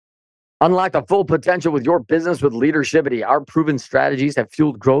Unlock the full potential with your business with Leadershipity. Our proven strategies have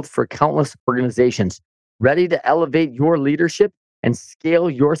fueled growth for countless organizations. Ready to elevate your leadership and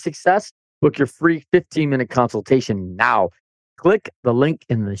scale your success? Book your free 15-minute consultation now. Click the link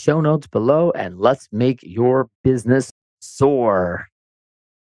in the show notes below and let's make your business soar.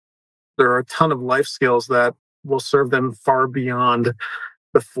 There are a ton of life skills that will serve them far beyond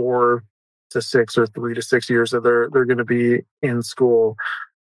the 4 to 6 or 3 to 6 years that they're going to be in school.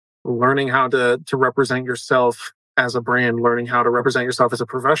 Learning how to represent yourself as a brand, learning how to represent yourself as a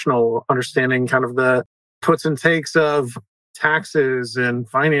professional, understanding kind of the puts and takes of taxes and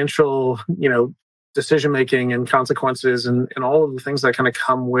financial, decision making and consequences and all of the things that kind of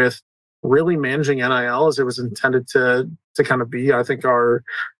come with really managing NIL as it was intended to kind of be, I think are,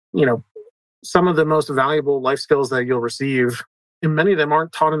 some of the most valuable life skills that you'll receive. And many of them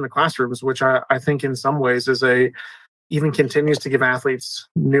aren't taught in the classrooms, which I think in some ways even continues to give athletes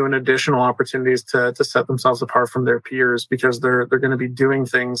new and additional opportunities to set themselves apart from their peers, because they're going to be doing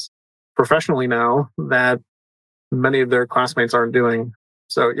things professionally now that many of their classmates aren't doing.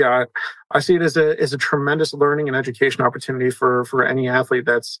 So yeah, I see it as a tremendous learning and education opportunity for any athlete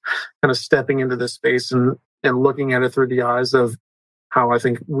that's kind of stepping into this space and looking at it through the eyes of how I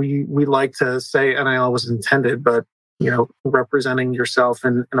think we like to say NIL was intended, but representing yourself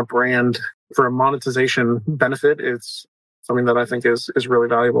in a brand for a monetization benefit, it's something that I think is really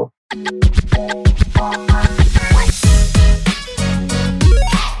valuable.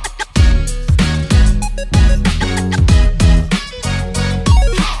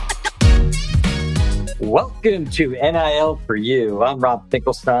 Welcome to NIL for You. I'm Rob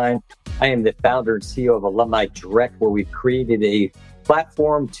Finkelstein. I am the founder and CEO of Alumni Direct, where we've created a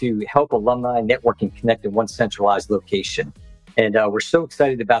platform to help alumni network and connect in one centralized location. And we're so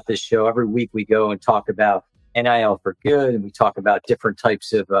excited about this show. Every week we go and talk about NIL for good, and we talk about different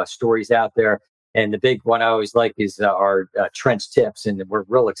types of stories out there. And the big one I always like is our Trench Tips. And we're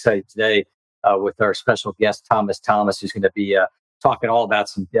real excited today with our special guest, Thomas, who's going to be talking all about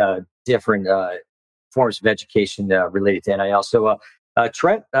some different forms of education related to NIL. So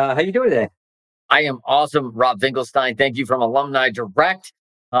Trent, how you doing today? I am awesome, Rob Finkelstein. Thank you from Alumni Direct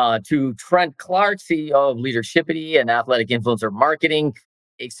to Trent Clark, CEO of Leadershipity and Athletic Influencer Marketing.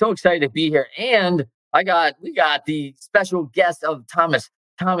 It's so excited to be here. And we got the special guest of Thomas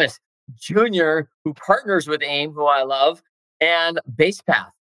Jr., who partners with AIM, who I love, and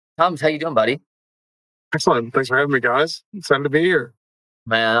Basepath. Thomas, how you doing, buddy? Excellent. Thanks for having me, guys. Excited to be here.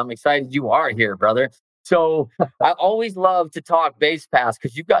 Man, I'm excited you are here, brother. So I always love to talk Basepath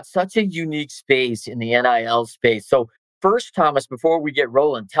because you've got such a unique space in the NIL space. So first, Thomas, before we get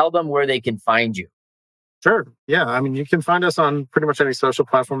rolling, tell them where they can find you. Sure. Yeah. I mean, you can find us on pretty much any social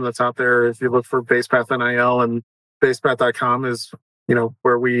platform that's out there. If you look for Basepath NIL, and basepath.com is,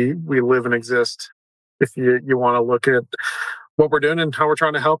 where we live and exist. If you want to look at what we're doing and how we're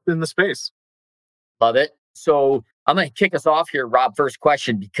trying to help in the space. Love it. So I'm going to kick us off here, Rob. First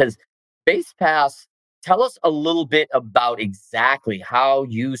question, because Basepath, tell us a little bit about exactly how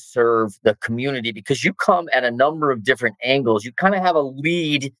you serve the community, because you come at a number of different angles. You kind of have a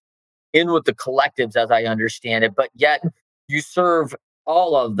lead in with the collectives, as I understand it, but yet you serve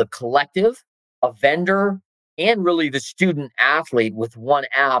all of the collective, a vendor, and really the student athlete with one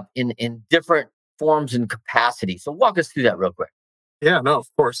app in different forms and capacity. So walk us through that real quick. Yeah, no, of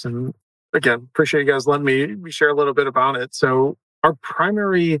course. And again, appreciate you guys letting me share a little bit about it. So our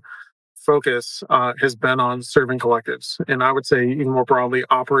primary focus has been on serving collectives. And I would say even more broadly,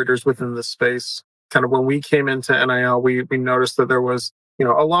 operators within this space. Kind of when we came into NIL, we noticed that there was,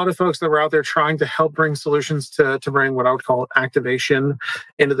 a lot of folks that were out there trying to help bring solutions to bring what I would call activation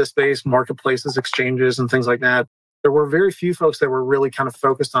into the space, marketplaces, exchanges, and things like that. There were very few folks that were really kind of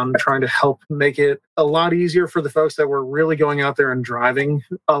focused on trying to help make it a lot easier for the folks that were really going out there and driving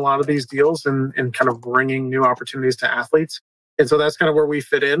a lot of these deals and kind of bringing new opportunities to athletes. And so that's kind of where we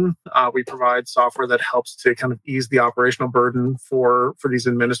fit in. We provide software that helps to kind of ease the operational burden for these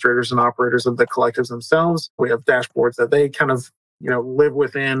administrators and operators of the collectives themselves. We have dashboards that they kind of, live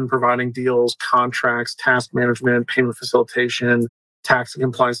within, providing deals, contracts, task management, payment facilitation, tax and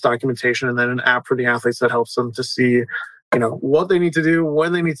compliance documentation, and then an app for the athletes that helps them to see, what they need to do,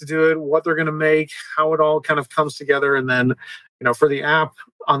 when they need to do it, what they're going to make, how it all kind of comes together. And then, for the app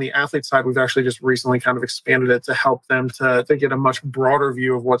on the athlete side, we've actually just recently kind of expanded it to help them to get a much broader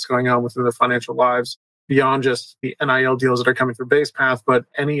view of what's going on within their financial lives beyond just the NIL deals that are coming through Basepath, but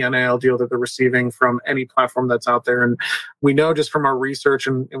any NIL deal that they're receiving from any platform that's out there. And we know just from our research,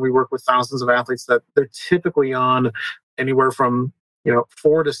 and we work with thousands of athletes, that they're typically on anywhere from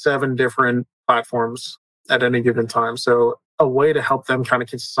 4 to 7 different platforms at any given time. So a way to help them kind of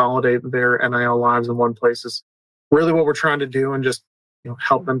consolidate their NIL lives in one place is really what we're trying to do, and just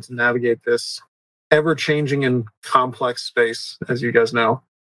help them to navigate this ever-changing and complex space, as you guys know.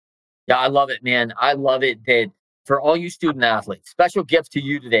 Yeah, I love it, man. I love it that for all you student athletes, special gift to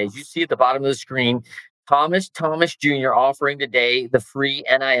you today. As you see at the bottom of the screen, Thomas Jr. offering today the free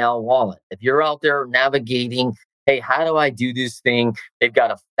NIL wallet. If you're out there navigating, hey, how do I do this thing? They've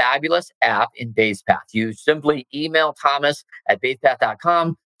got a fabulous app in Basepath. You simply email Thomas at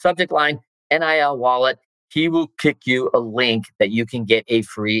basepath.com, subject line NIL wallet. He will kick you a link that you can get a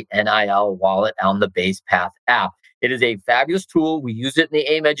free NIL wallet on the Basepath app. It is a fabulous tool. We use it in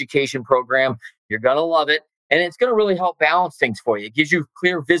the AIM education program. You're going to love it. And it's going to really help balance things for you. It gives you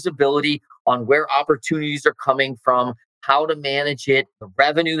clear visibility on where opportunities are coming from, how to manage it, the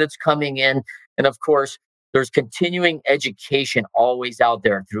revenue that's coming in. And of course, there's continuing education always out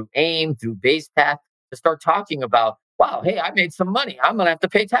there through AIM, through Basepath, to start talking about, wow, hey, I made some money. I'm going to have to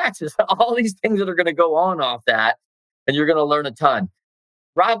pay taxes. All these things that are going to go on off that. And you're going to learn a ton.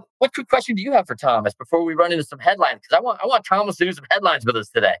 Rob, what quick question do you have for Thomas before we run into some headlines? Because I want Thomas to do some headlines with us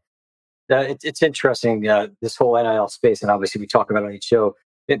today. It's interesting, this whole NIL space, and obviously we talk about it on each show.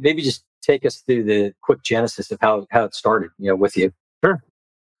 Maybe just take us through the quick genesis of how it started, with you. Sure.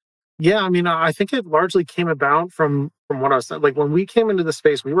 Yeah, I mean, I think it largely came about from what I was saying. Like, when we came into the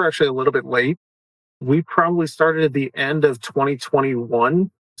space, we were actually a little bit late. We probably started at the end of 2021,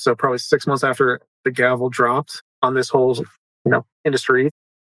 so probably 6 months after the gavel dropped on this whole, industry.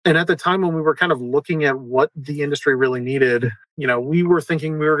 And at the time when we were kind of looking at what the industry really needed, we were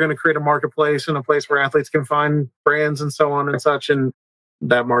thinking we were going to create a marketplace and a place where athletes can find brands and so on and such. And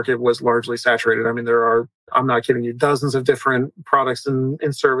that market was largely saturated. I mean, there are, I'm not kidding you, dozens of different products and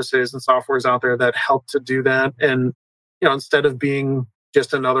services and softwares out there that help to do that. And, instead of being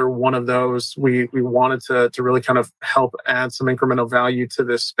just another one of those, we wanted to really kind of help add some incremental value to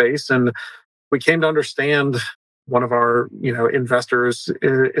this space. And we came to understand one of our, investors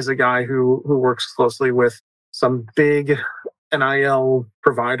is a guy who works closely with some big NIL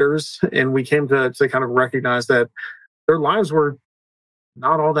providers. And we came to kind of recognize that their lives were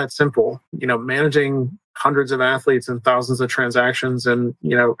not all that simple. Managing hundreds of athletes and thousands of transactions and,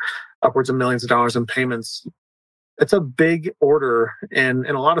 upwards of millions of dollars in payments. It's a big order. And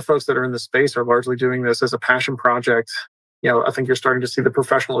a lot of folks that are in the space are largely doing this as a passion project. I think you're starting to see the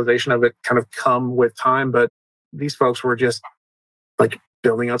professionalization of it kind of come with time, but these folks were just like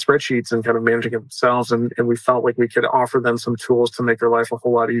building out spreadsheets and kind of managing it themselves. And we felt like we could offer them some tools to make their life a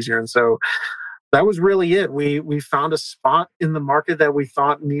whole lot easier. And so that was really it. We found a spot in the market that we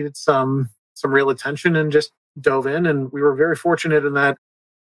thought needed some real attention and just dove in. And we were very fortunate in that,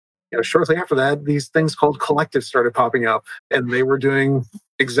 shortly after that, these things called collectives started popping up, and they were doing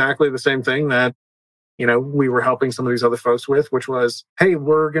exactly the same thing that, we were helping some of these other folks with, which was, hey,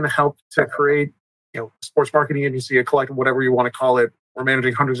 we're going to help to create, sports marketing agency, a collective, whatever you want to call it. We're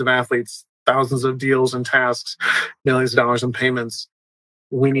managing hundreds of athletes, thousands of deals and tasks, millions of dollars in payments.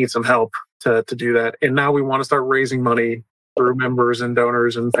 We need some help to do that. And now we want to start raising money through members and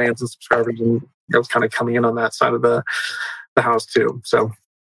donors and fans and subscribers, and kind of coming in on that side of the house too. So,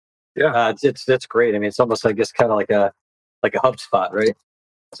 yeah, that's great. I mean, it's almost, I guess, kind of like a HubSpot, right?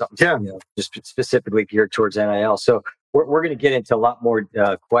 Something, just specifically geared towards NIL. So we're going to get into a lot more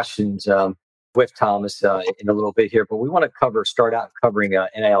questions with Thomas in a little bit here, but we want to start out covering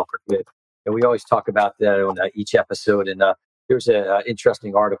NIL for good. And we always talk about that on each episode. And there's an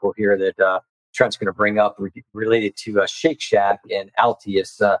interesting article here that Trent's going to bring up related to Shake Shack and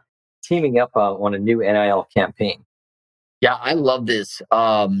Altius teaming up on a new NIL campaign. Yeah, I love this.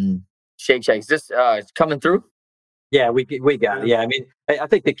 Shake Shack, is this coming through? Yeah, we got it. Yeah, I mean, I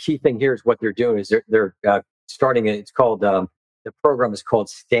think the key thing here is what they're doing is they're starting it. It's called the program is called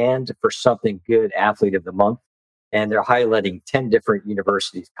Stand for Something Good Athlete of the Month, and they're highlighting 10 different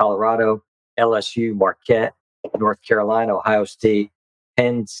universities: Colorado, LSU, Marquette, North Carolina, Ohio State,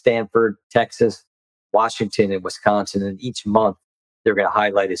 Penn, Stanford, Texas, Washington, and Wisconsin. And each month they're going to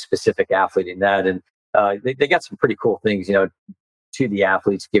highlight a specific athlete in that. And they got some pretty cool things, to the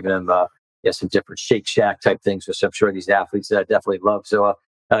athletes, giving them some different Shake Shack type things, which I'm sure these athletes definitely love. So,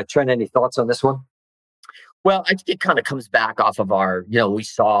 Trent, any thoughts on this one? Well, I think it kind of comes back off of our, we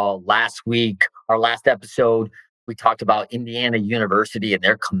saw last week, our last episode, we talked about Indiana University and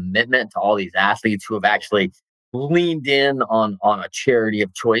their commitment to all these athletes who have actually leaned in on a charity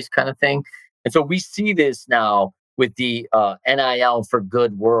of choice kind of thing. And so we see this now with the NIL for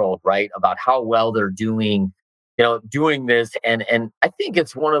Good world, right? About how well they're doing this. And I think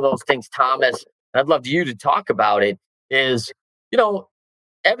it's one of those things, Thomas, and I'd love you to talk about it, is,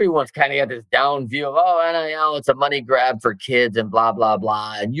 everyone's kind of got this down view of, oh, NIL, it's a money grab for kids and blah, blah,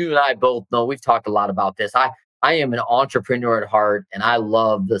 blah. And you and I both know, we've talked a lot about this. I am an entrepreneur at heart, and I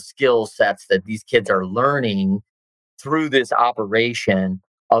love the skill sets that these kids are learning through this operation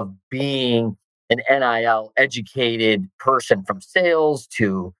of being an NIL educated person, from sales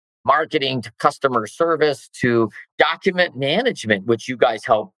to marketing to customer service to document management, which you guys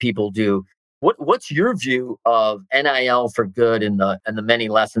help people do. What's your view of NIL for good and the many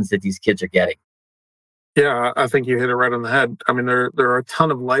lessons that these kids are getting? Yeah, I think you hit it right on the head. I mean, there are a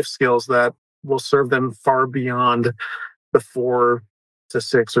ton of life skills that will serve them far beyond the 4 to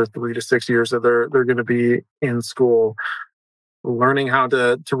 6 or 3 to 6 years that they're going to be in school. Learning how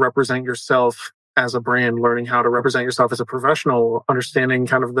to represent yourself as a brand, learning how to represent yourself as a professional, understanding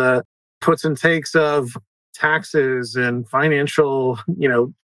kind of the puts and takes of taxes and financial,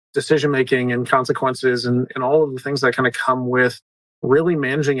 decision making and consequences and all of the things that kind of come with really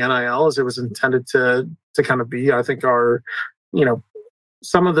managing NIL as it was intended to kind of be, I think are,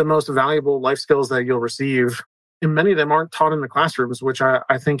 some of the most valuable life skills that you'll receive. And many of them aren't taught in the classrooms, which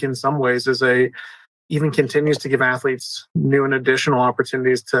I think in some ways even continues to give athletes new and additional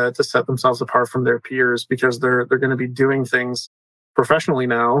opportunities to set themselves apart from their peers, because they're going to be doing things professionally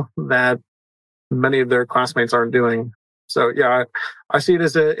now that many of their classmates aren't doing. So yeah, I see it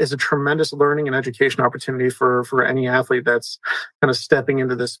as a tremendous learning and education opportunity for any athlete that's kind of stepping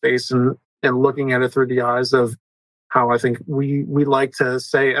into this space and looking at it through the eyes of how I think we like to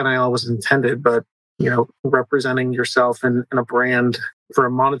say NIL was intended, but representing yourself in a brand for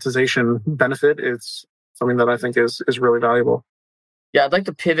a monetization benefit, it's something that I think is really valuable. Yeah, I'd like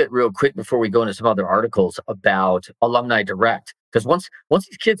to pivot real quick before we go into some other articles about Alumni Direct, because once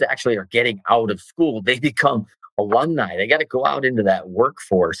these kids actually are getting out of school, they become alumni. They got to go out into that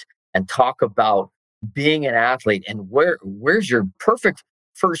workforce and talk about being an athlete. And where's your perfect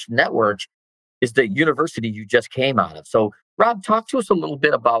first network is the university you just came out of. So Rob, talk to us a little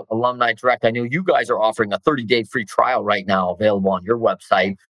bit about Alumni Direct. I know you guys are offering a 30-day free trial right now available on your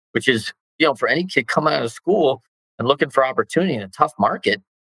website, which is, for any kid coming out of school and looking for opportunity in a tough market,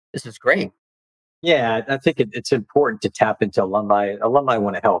 this is great. Yeah, I think it's important to tap into alumni. Alumni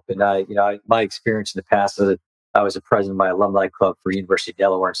want to help. And my experience in the past, I was a president of my alumni club for University of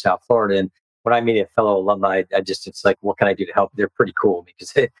Delaware in South Florida. And when I meet a fellow alumni, it's like, what can I do to help? They're pretty cool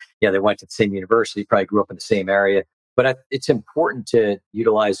because they went to the same university, probably grew up in the same area. But it's important to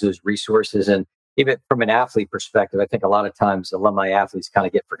utilize those resources. And even from an athlete perspective, I think a lot of times alumni athletes kind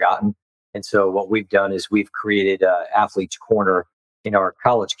of get forgotten. And so what we've done is we've created Athletes Corner in our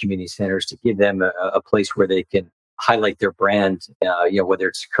college community centers to give them a place where they can highlight their brand, whether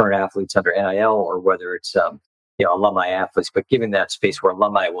it's current athletes under NIL or whether it's alumni athletes, but giving that space where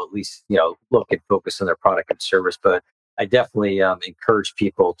alumni will at least look and focus on their product and service. But I definitely encourage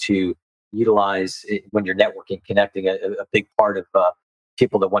people to utilize it when you're networking, connecting. A big part of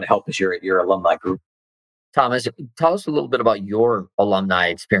people that want to help is your alumni group. Thomas, tell us a little bit about your alumni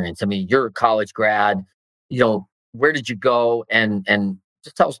experience. I mean, you're a college grad. Where did you go? And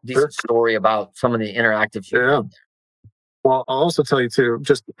just tell us a decent story about some of the interactives you did there. Well, I'll also tell you too,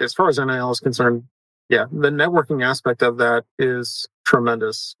 just as far as NIL is concerned, yeah, the networking aspect of that is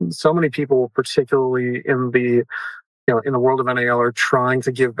tremendous. So many people, particularly in the world of NIL, are trying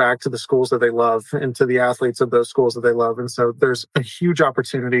to give back to the schools that they love and to the athletes of those schools that they love. And so there's a huge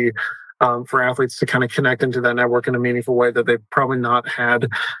opportunity for athletes to kind of connect into that network in a meaningful way that they've probably not had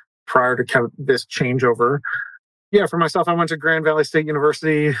prior to kind of this changeover. Yeah, for myself, I went to Grand Valley State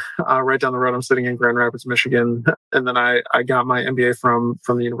University, right down the road. I'm sitting in Grand Rapids, Michigan. And then I got my MBA from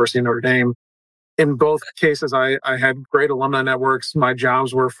the University of Notre Dame. In both cases, I had great alumni networks. My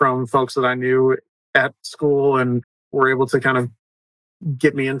jobs were from folks that I knew at school and were able to kind of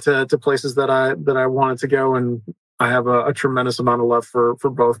get me into places that I wanted to go. And I have a tremendous amount of love for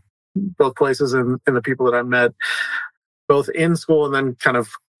both places and the people that I met, both in school and then kind of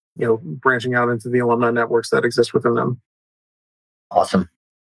branching out into the alumni networks that exist within them. Awesome.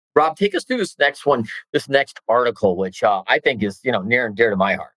 Rob, take us through this next article, which I think is, near and dear to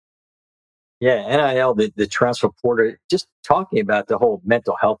my heart. Yeah, NIL, the transfer portal, just talking about the whole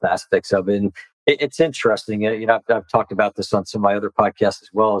mental health aspects of it. And it's interesting. I've talked about this on some of my other podcasts as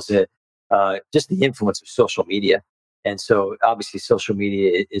well, is that just the influence of social media. And so obviously social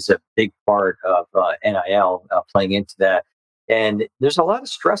media is a big part of NIL playing into that. And there's a lot of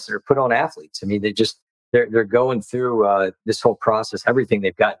stress that are put on athletes. I mean, they're going through this whole process, everything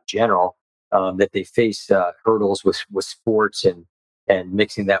they've got in general, that they face hurdles with sports and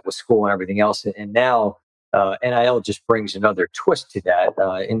mixing that with school and everything else. And now NIL just brings another twist to that.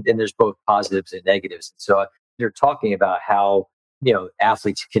 And there's both positives and negatives. So they're talking about how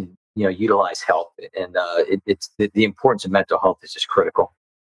athletes can, utilize help. And it's the importance of mental health is just critical.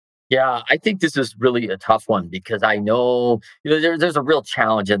 Yeah, I think this is really a tough one because I know, there's a real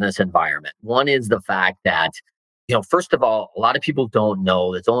challenge in this environment. One is the fact that, first of all, a lot of people don't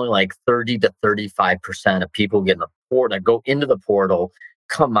know it's only like 30 to 35% of people get in the portal, that go into the portal,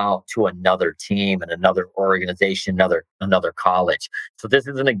 come out to another team and another organization, another college. So this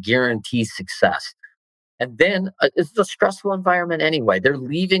isn't a guaranteed success. And then it's a stressful environment anyway. They're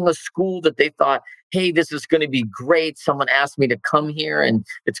leaving a school that they thought, hey, this is going to be great. Someone asked me to come here and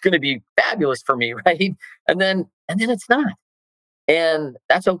it's going to be fabulous for me, right? And then it's not. And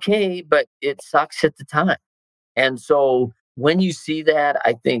that's okay, but it sucks at the time. And so when you see that,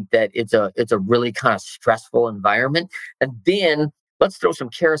 I think that it's a really kind of stressful environment. And then let's throw some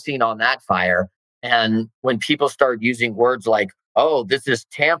kerosene on that fire. And when people start using words like, oh, this is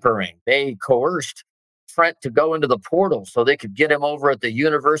tampering, they coerced Trent to go into the portal so they could get him over at the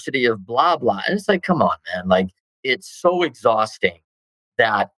University of blah, blah. And it's like, come on, man. Like, it's so exhausting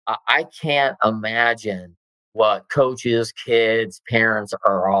that I can't imagine what coaches, kids, parents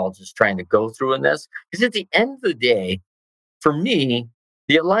are all just trying to go through in this. Because at the end of the day, for me,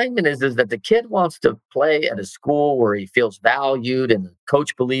 the alignment is that the kid wants to play at a school where he feels valued and the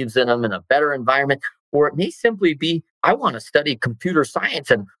coach believes in him in a better environment. Or it may simply be, I want to study computer science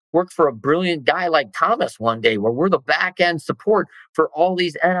and work for a brilliant guy like Thomas one day, where we're the back end support for all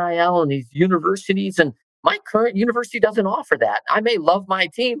these NIL and these universities. And my current university doesn't offer that. I may love my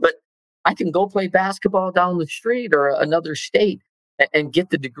team, but I can go play basketball down the street or another state and get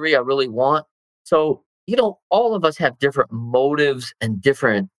the degree I really want. So, all of us have different motives and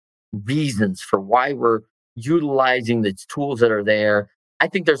different reasons for why we're utilizing the tools that are there. I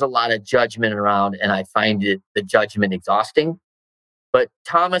think there's a lot of judgment around, and I find the judgment exhausting. But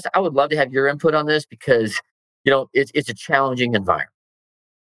Thomas, I would love to have your input on this because, it's a challenging environment.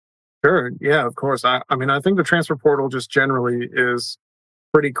 Sure. Yeah, of course. I mean, I think the transfer portal just generally is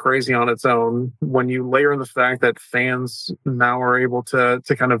pretty crazy on its own when you layer in the fact that fans now are able to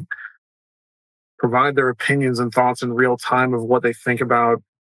kind of provide their opinions and thoughts in real time of what they think about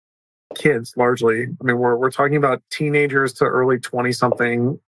kids largely. I mean, we're talking about teenagers to early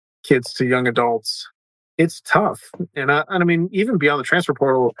 20-something, kids to young adults. It's tough. And I mean, even beyond the transfer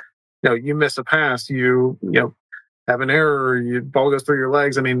portal, you miss a pass, you have an error, your ball goes through your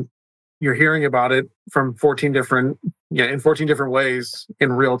legs. I mean, you're hearing about it from 14 different ways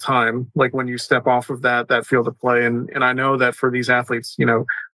in real time, like when you step off of that field of play. And I know that for these athletes,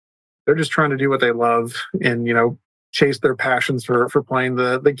 they're just trying to do what they love and, chase their passions for playing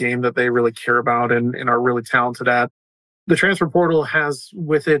the game that they really care about and are really talented at. The transfer portal has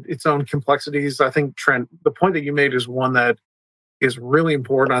with it its own complexities. I think, Trent, the point that you made is one that is really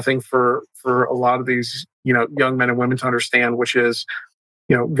important, I think, for a lot of these, young men and women to understand, which is,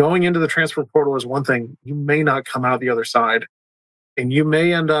 going into the transfer portal is one thing. You may not come out the other side, and you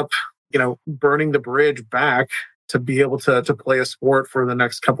may end up, burning the bridge back to be able to play a sport for the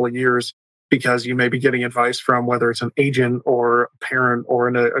next couple of years because you may be getting advice from whether it's an agent or a parent or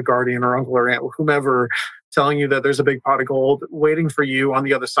a guardian or uncle or aunt or whomever telling you that there's a big pot of gold waiting for you on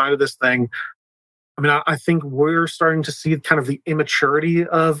the other side of this thing. I mean, I think we're starting to see kind of the immaturity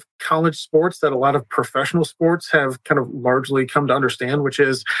of college sports that a lot of professional sports have kind of largely come to understand, which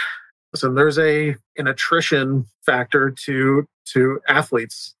is, listen, there's an attrition factor to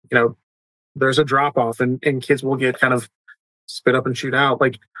athletes. There's a drop off and kids will get kind of spit up and shoot out.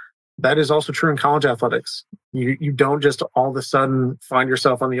 Like, that is also true in college athletics. You don't just all of a sudden find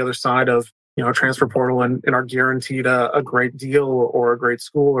yourself on the other side of a transfer portal and are guaranteed a great deal or a great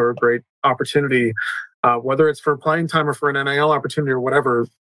school or a great opportunity, whether it's for playing time or for an NIL opportunity or whatever.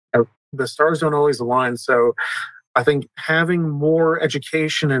 The stars don't always align. So I think having more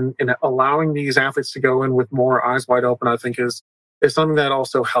education and allowing these athletes to go in with more eyes wide open, I think is something that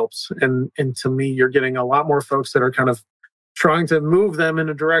also helps. And to me, you're getting a lot more folks that are kind of trying to move them in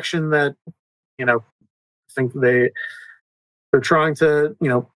a direction that, I think they're trying to,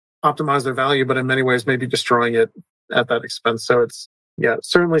 optimize their value, but in many ways maybe destroying it at that expense. So it's,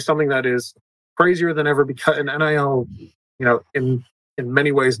 certainly something that is crazier than ever because an NIL, in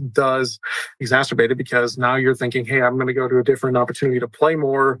many ways does exacerbate it because now you're thinking, hey, I'm going to go to a different opportunity to play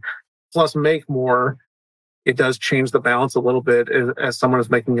more plus make more. It does change the balance a little bit as someone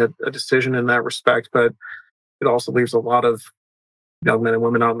is making a decision in that respect, but it also leaves a lot of young men and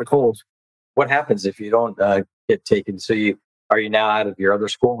women out in the cold. What happens if you don't get taken? So are you now out of your other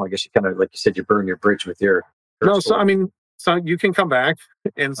school? I guess you kind of, like you said, you burn your bridge with your no. school. So you can come back,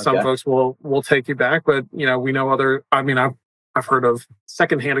 and some folks will take you back. But we know other. I mean, I've heard of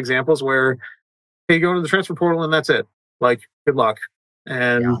secondhand examples where hey, you go into the transfer portal and that's it. like, good luck.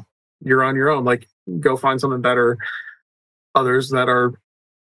 And you're on your own. Like, go find something better. Others that are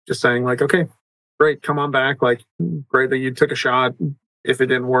just saying, like, okay, great, come on back. Like, great that you took a shot. If it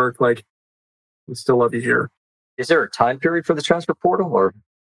didn't work, like, we still love you here. Is there a time period for the transfer portal, or?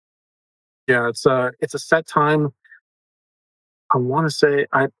 Yeah, it's a set time. I want to say,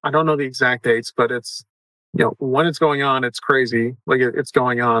 I don't know the exact dates, but it's, when it's going on, it's crazy. Like, it's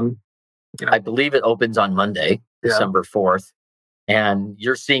going on. I believe it opens on Monday, December 4th. And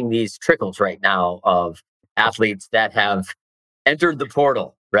you're seeing these trickles right now of athletes that have entered the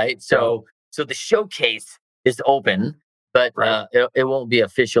portal, right? So the showcase is open, but it won't be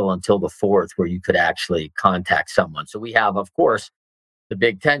official until the 4th, where you could actually contact someone. So we have, of course, the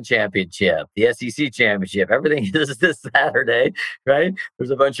Big Ten championship, the SEC championship, everything is this Saturday, right?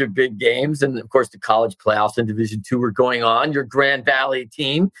 There's a bunch of big games. And of course, the college playoffs in Division II are going on. Your Grand Valley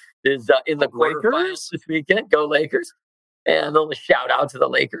team is in the quarterfinals this weekend. Go Lakers. And a little shout out to the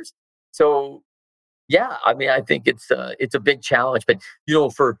Lakers. So, yeah, I mean, I think it's a big challenge. But,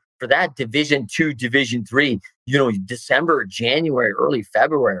 for that Division II, Division III, December, January, early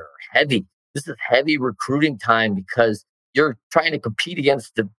February are heavy. This is heavy recruiting time because you're trying to compete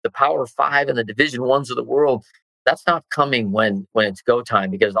against the Power Five and the Division Ones of the world. That's not coming when it's go time,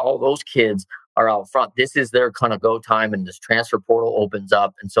 because all those kids are out front. This is their kind of go time, and this transfer portal opens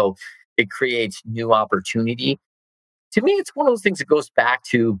up. And so it creates new opportunity. To me, it's one of those things that goes back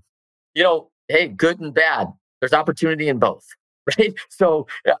to, hey, good and bad. There's opportunity in both, right? So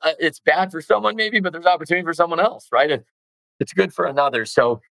it's bad for someone maybe, but there's opportunity for someone else, right? It's good for another.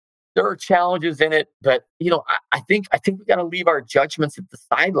 So there are challenges in it, but I think we got to leave our judgments at the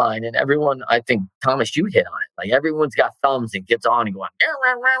sideline. And everyone, I think, Thomas, you hit on it. Like, everyone's got thumbs and gets on and going,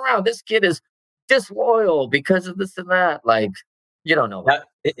 rah, rah, rah, this kid is disloyal because of this and that. Like, you don't know that.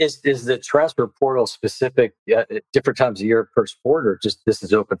 Is the transfer portal specific at different times of year per sport, or just this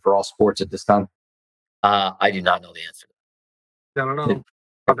is open for all sports at this time? I do not know the answer. I don't know.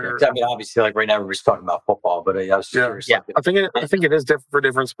 I mean, obviously, like right now, everybody's talking about football, but I was just curious. Yeah, I think it is different for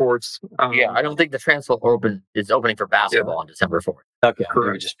different sports. I don't think the transfer is opening for basketball on December 4th. Okay,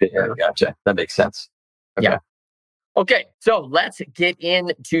 gotcha. That makes sense. Okay. Yeah. Okay, so let's get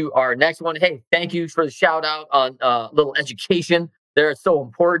into our next one. Hey, thank you for the shout out on little education. They're so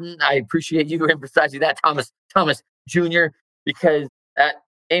important. I appreciate you emphasizing that, Thomas Jr., because at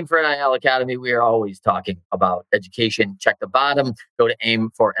Aim for NIL Academy, we are always talking about education. Check the bottom. Go to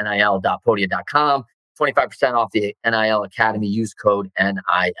aimfornil.podia.com. 25% off the NIL Academy. Use code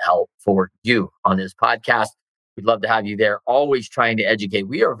NIL for you on this podcast. We'd love to have you there. Always trying to educate.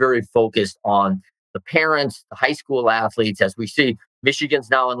 We are very focused on the parents, the high school athletes. As we see, Michigan's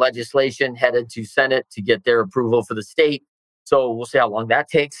now in legislation, headed to Senate to get their approval for the state. So we'll see how long that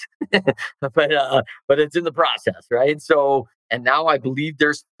takes, but it's in the process, right? So, and now I believe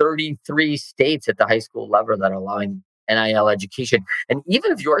there's 33 states at the high school level that are allowing NIL education. And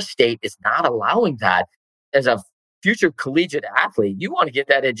even if your state is not allowing that, as a future collegiate athlete, you want to get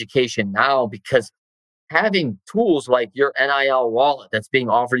that education now, because having tools like your NIL wallet that's being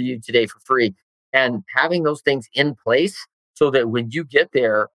offered to you today for free, and having those things in place so that when you get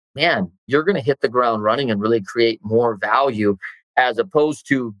there, man, you're going to hit the ground running and really create more value, as opposed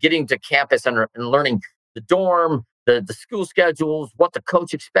to getting to campus and learning the dorm, the school schedules, what the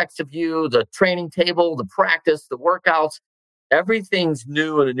coach expects of you, the training table, the practice, the workouts. Everything's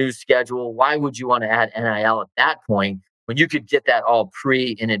new in a new schedule. Why would you want to add NIL at that point when you could get that all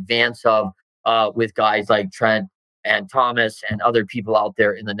in advance of with guys like Trent and Thomas and other people out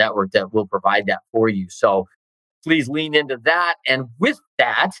there in the network that will provide that for you? So please lean into that. And with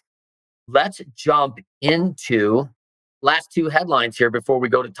that, let's jump into last two headlines here before we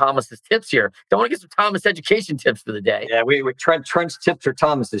go to Thomas's tips here. Don't want to get some Thomas education tips for the day. Yeah, we Trent's tips or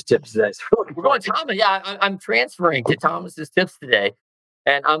Thomas's tips today. We're going Thomas. Yeah, I'm transferring to Thomas's tips today.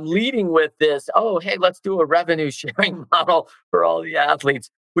 And I'm leading with this, hey, let's do a revenue sharing model for all the athletes,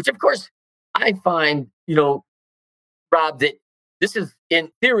 which of course I find, Rob, that this is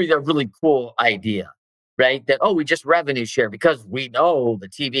in theory a really cool idea, right? That, we just revenue share because we know the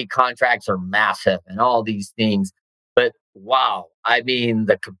TV contracts are massive and all these things. But wow, I mean,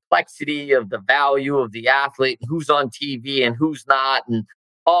 the complexity of the value of the athlete, who's on TV and who's not, and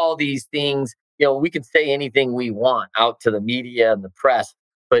all these things, we can say anything we want out to the media and the press,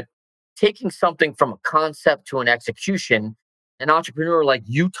 but taking something from a concept to an execution, an entrepreneur like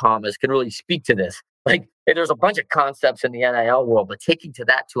you, Thomas, can really speak to this. Like, hey, there's a bunch of concepts in the NIL world, but taking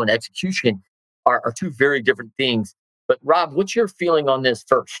that to an execution are two very different things. But Rob, what's your feeling on this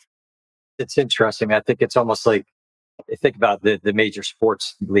first? It's interesting. I think it's almost like, think about the major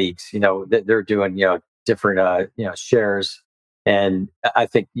sports leagues, they're doing, different shares. And I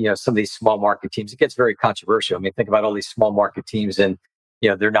think some of these small market teams, it gets very controversial. I mean, think about all these small market teams, and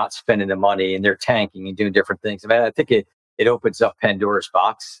they're not spending the money and they're tanking and doing different things. I mean, I think it opens up Pandora's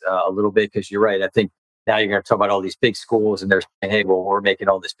box a little bit, because you're right. I think now you're going to talk about all these big schools, and they're saying, hey, well, we're making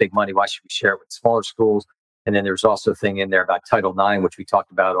all this big money. Why should we share it with smaller schools? And then there's also a thing in there about Title IX, which we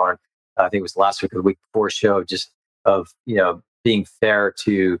talked about on, I think it was last week or the week before show, just of, being fair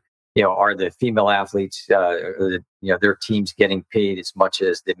to, are the female athletes, their teams getting paid as much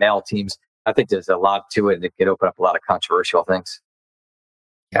as the male teams? I think there's a lot to it, and it could open up a lot of controversial things.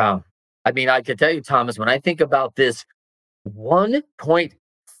 Yeah. I mean, I could tell you, Thomas, when I think about this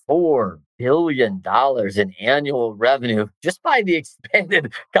 $1.4 billion in annual revenue just by the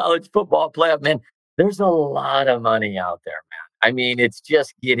expanded college football playoff, man, there's a lot of money out there, man. I mean, it's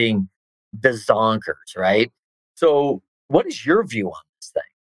just getting the zonkers, right? So what is your view on this thing?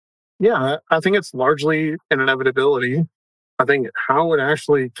 Yeah, I think it's largely an inevitability. I think how it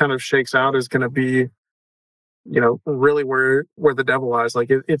actually kind of shakes out is going to be, really where the devil lies.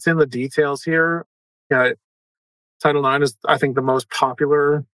 Like it's in the details here. Yeah, Title IX is, I think, the most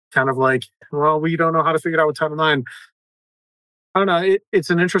popular kind of like, well, we don't know how to figure it out with Title IX. I don't know. It's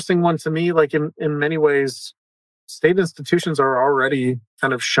an interesting one to me. Like in many ways, state institutions are already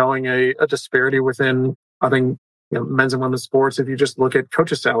kind of showing a disparity within, I think, men's and women's sports. If you just look at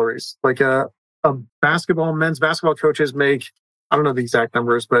coaches' salaries, like men's basketball coaches make, I don't know the exact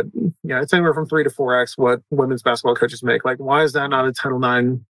numbers, but it's anywhere from 3 to 4x what women's basketball coaches make. Like, why is that not a Title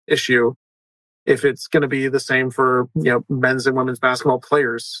IX issue? If it's going to be the same for men's and women's basketball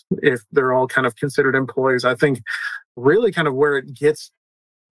players, if they're all kind of considered employees, I think really kind of where it gets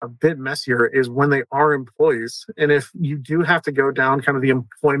a bit messier is when they are employees. And if you do have to go down kind of the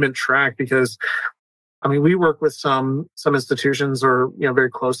employment track, because I mean, we work with some institutions, or very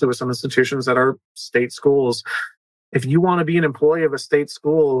closely with some institutions that are state schools. If you want to be an employee of a state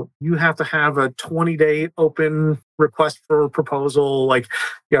school, you have to have a 20-day open request for proposal. Like,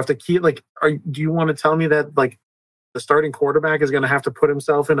 you have to keep, like, do you want to tell me that, like, the starting quarterback is going to have to put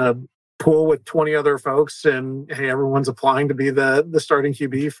himself in a pool with 20 other folks, and hey, everyone's applying to be the starting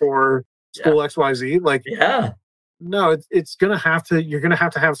QB for school XYZ? Like, yeah. No, it's going to have to, you're going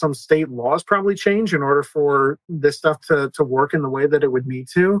to have some state laws probably change in order for this stuff to work in the way that it would need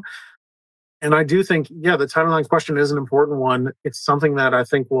to. And I do think, the Title IX question is an important one. It's something that I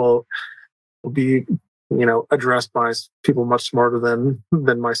think will be, addressed by people much smarter than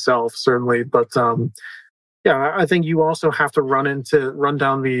myself, certainly. But I think you also have to run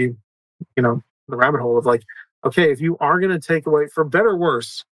down the, the rabbit hole of like, okay, if you are going to take away, for better or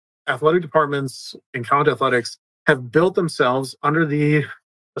worse, athletic departments in college athletics have built themselves under the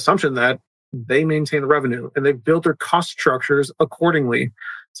assumption that they maintain the revenue, and they've built their cost structures accordingly.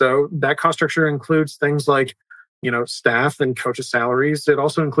 So that cost structure includes things like, staff and coaches' salaries. It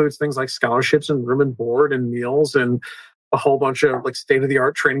also includes things like scholarships and room and board and meals and a whole bunch of like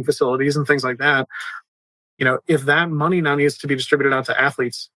state-of-the-art training facilities and things like that. If that money now needs to be distributed out to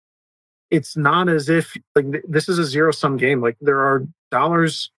athletes, it's not as if like this is a zero-sum game. Like, there are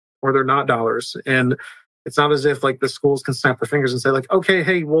dollars or they're not dollars. And it's not as if like the schools can snap their fingers and say like, okay,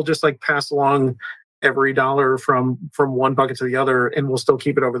 hey, we'll just like pass along every dollar from one bucket to the other, and we'll still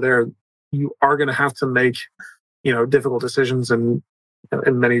keep it over there. You are going to have to make, difficult decisions, and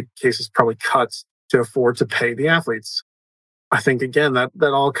in many cases, probably cuts to afford to pay the athletes. I think again that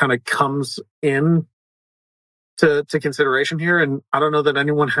all kind of comes in to consideration here, and I don't know that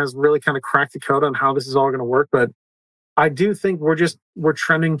anyone has really kind of cracked the code on how this is all going to work, but I do think we're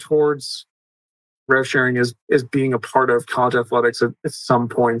trending towards rev sharing is being a part of college athletics at some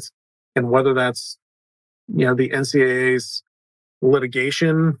point. And whether that's, the NCAA's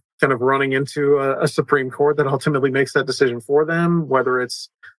litigation kind of running into a Supreme Court that ultimately makes that decision for them, whether it's,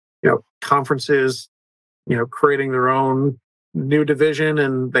 conferences, creating their own new division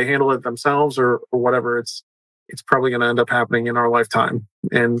and they handle it themselves, or whatever, it's probably going to end up happening in our lifetime,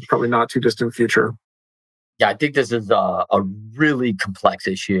 and probably not too distant future. Yeah, I think this is a really complex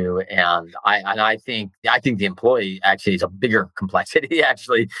issue, and I think the employee actually is a bigger complexity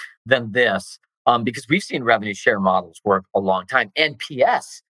actually than this, because we've seen revenue share models work a long time. And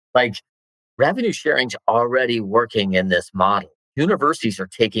P.S., like, revenue sharing's already working in this model. Universities are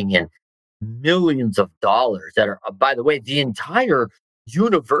taking in millions of dollars that are, by the way, the entire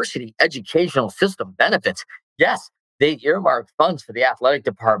university educational system benefits. Yes, they earmark funds for the athletic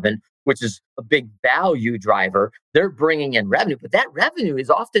department, which is a big value driver. They're bringing in revenue, but that revenue is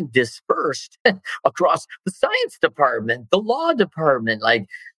often dispersed across the science department, the law department. Like,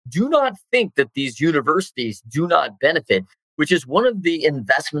 do not think that these universities do not benefit, which is one of the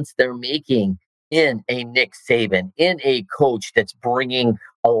investments they're making in a Nick Saban, in a coach that's bringing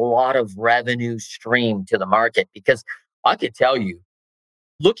a lot of revenue stream to the market. Because I could tell you,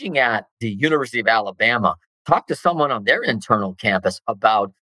 looking at the University of Alabama, talk to someone on their internal campus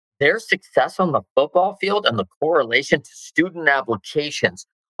about their success on the football field and the correlation to student applications,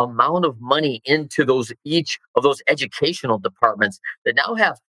 amount of money into those each of those educational departments that now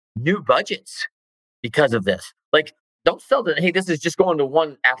have new budgets because of this. Like, don't sell that, hey, this is just going to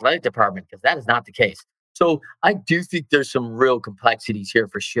one athletic department, because that is not the case. So I do think there's some real complexities here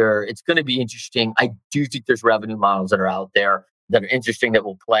for sure. It's going to be interesting. I do think there's revenue models that are out there that are interesting that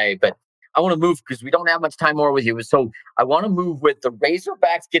will play. But I want to move, because we don't have much time more with you. So I want to move with the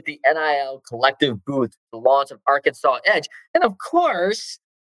Razorbacks get the NIL collective booth, the launch of Arkansas Edge. And of course,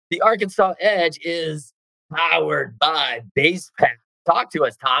 the Arkansas Edge is powered by Basepath. Talk to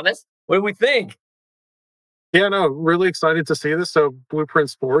us, Thomas. What do we think? Yeah, no, really excited to see this. So Blueprint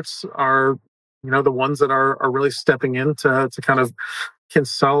Sports are, the ones that are really stepping in to kind of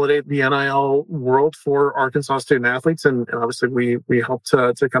consolidate the NIL world for Arkansas student athletes. And obviously we help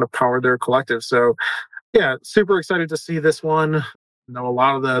to kind of power their collective. So yeah, super excited to see this one. I know a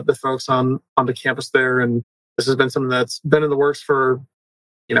lot of the folks on the campus there, and this has been something that's been in the works for,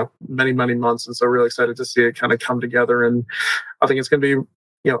 many, many months. And so really excited to see it kind of come together. And I think it's going to be,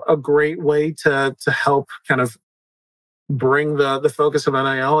 a great way to help kind of bring the focus of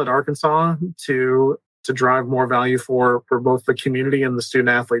NIL at Arkansas to drive more value for both the community and the student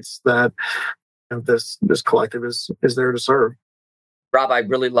athletes that this collective is there to serve. Rob, I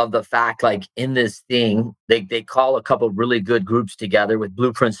really love the fact, like, in this thing, they call a couple of really good groups together with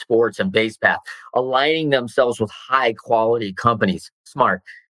Blueprint Sports and Basepath, aligning themselves with high quality companies. Smart.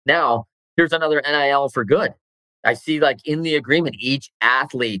 Now, here's another NIL for good. I see, like, in the agreement, each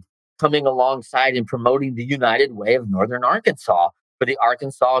athlete coming alongside and promoting the United Way of Northern Arkansas for the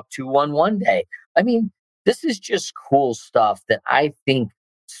Arkansas 211 Day. I mean, this is just cool stuff that I think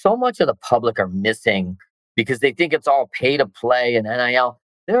so much of the public are missing, because they think it's all pay to play and NIL.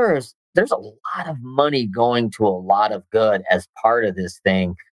 There's a lot of money going to a lot of good as part of this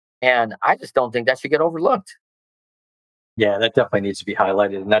thing. And I just don't think that should get overlooked. Yeah, that definitely needs to be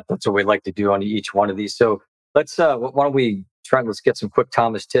highlighted. And that's what we like to do on each one of these. So let's why don't we let's get some quick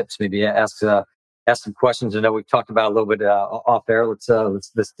Thomas tips, maybe ask some questions. I know we've talked about a little bit off air. Let's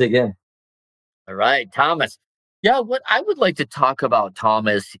dig in. All right, Thomas. Yeah, what I would like to talk about,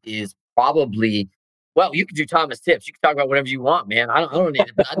 Thomas, is probably, well, you can do Thomas tips. You can talk about whatever you want, man. I don't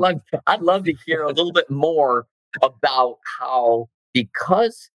need it. I'd love to hear a little bit more about how,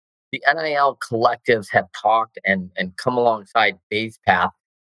 because the NIL collectives have talked and come alongside Basepath,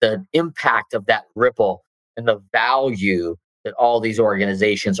 the impact of that ripple and the value that all these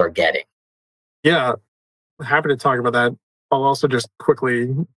organizations are getting. Yeah, happy to talk about that. I'll also just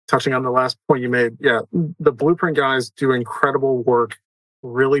quickly touching on the last point you made. Yeah, the Blueprint guys do incredible work,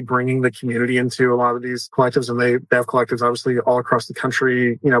 really bringing the community into a lot of these collectives, and they have collectives obviously all across the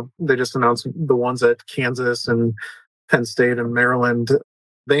country. They just announced the ones at Kansas and Penn State and Maryland.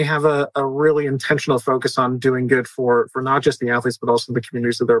 They have a really intentional focus on doing good for not just the athletes, but also the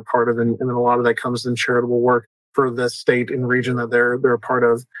communities that they're a part of. And then a lot of that comes in charitable work for the state and region that they're a part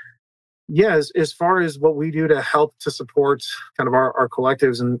of. Yeah, as far as what we do to help to support kind of our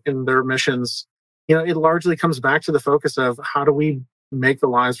collectives and their missions, it largely comes back to the focus of how do we make the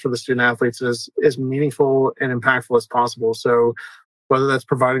lives for the student athletes as meaningful and impactful as possible. So whether that's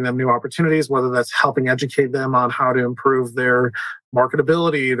providing them new opportunities, whether that's helping educate them on how to improve their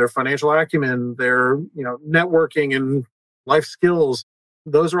marketability, their financial acumen, their networking and life skills,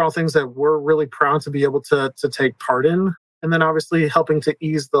 those are all things that we're really proud to be able to take part in. And then obviously helping to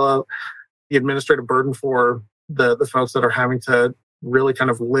ease the administrative burden for the folks that are having to really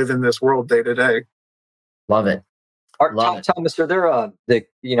kind of live in this world day to day. Love it. Thomas, are there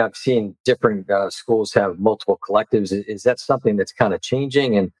I've seen different schools have multiple collectives. Is that something that's kind of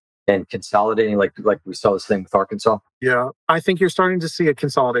changing and consolidating, like we saw this thing with Arkansas? Yeah, I think you're starting to see a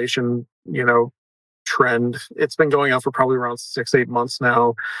consolidation, trend. It's been going on for probably around 6-8 months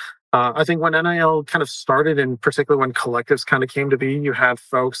now. I think when NIL kind of started, and particularly when collectives kind of came to be, you had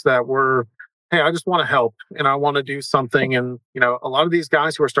folks that were, hey, I just want to help and I want to do something. And, a lot of these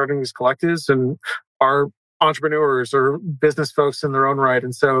guys who are starting these collectives and are entrepreneurs or business folks in their own right.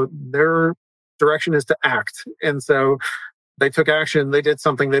 And so their direction is to act. And so they took action, they did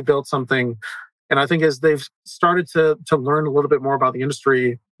something, they built something. And I think as they've started to learn a little bit more about the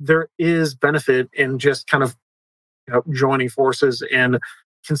industry, there is benefit in just kind of joining forces and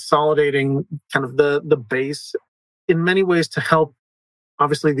consolidating kind of the base in many ways to help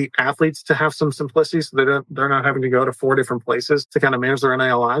obviously the athletes to have some simplicity so they're not having to go to 4 different places to kind of manage their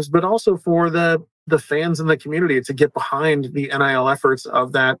NIL lives, but also for the fans in the community to get behind the NIL efforts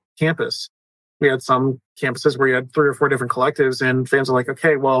of that campus. We had some campuses where you had 3 or 4 different collectives, and fans are like,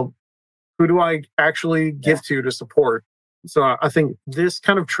 okay, well, who do I actually give to support? So I think this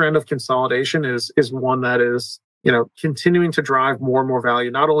kind of trend of consolidation is one that is, continuing to drive more and more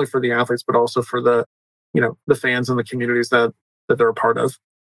value, not only for the athletes, but also for the fans and the communities that they're a part of.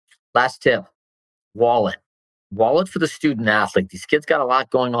 Last tip, wallet for the student athlete. These kids got a lot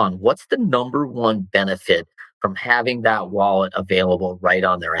going on. What's the number one benefit from having that wallet available right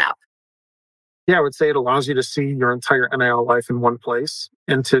on their app? Yeah, I would say it allows you to see your entire NIL life in one place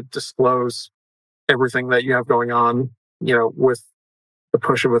and to disclose everything that you have going on, with the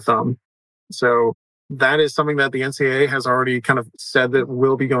push of a thumb. So that is something that the NCAA has already kind of said that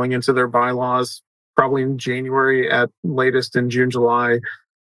will be going into their bylaws probably in January, at latest in June, July.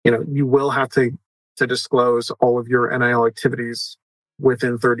 You will have to disclose all of your NIL activities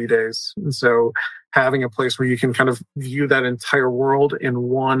within 30 days. And so having a place where you can kind of view that entire world in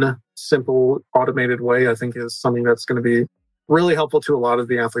one simple automated way, I think is something that's going to be really helpful to a lot of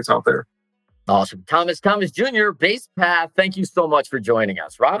the athletes out there. Awesome. Thomas Jr., Basepath, thank you so much for joining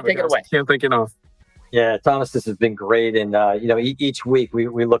us. Rob, take it away. Can't thank you enough. Yeah, Thomas, this has been great. And, each week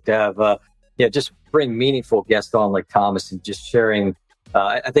we look to have, just bring meaningful guests on like Thomas and just sharing.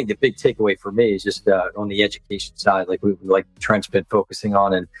 I think the big takeaway for me is just on the education side, like Trent's been focusing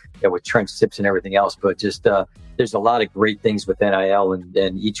on, and with Trent's tips and everything else. But just there's a lot of great things with NIL,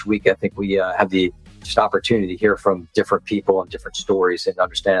 and each week I think we have the just opportunity to hear from different people and different stories and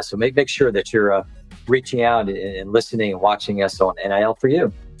understand. So make sure that you're reaching out and listening and watching us on NIL for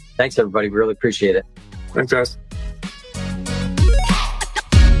you. Thanks, everybody. We really appreciate it. Thanks, guys.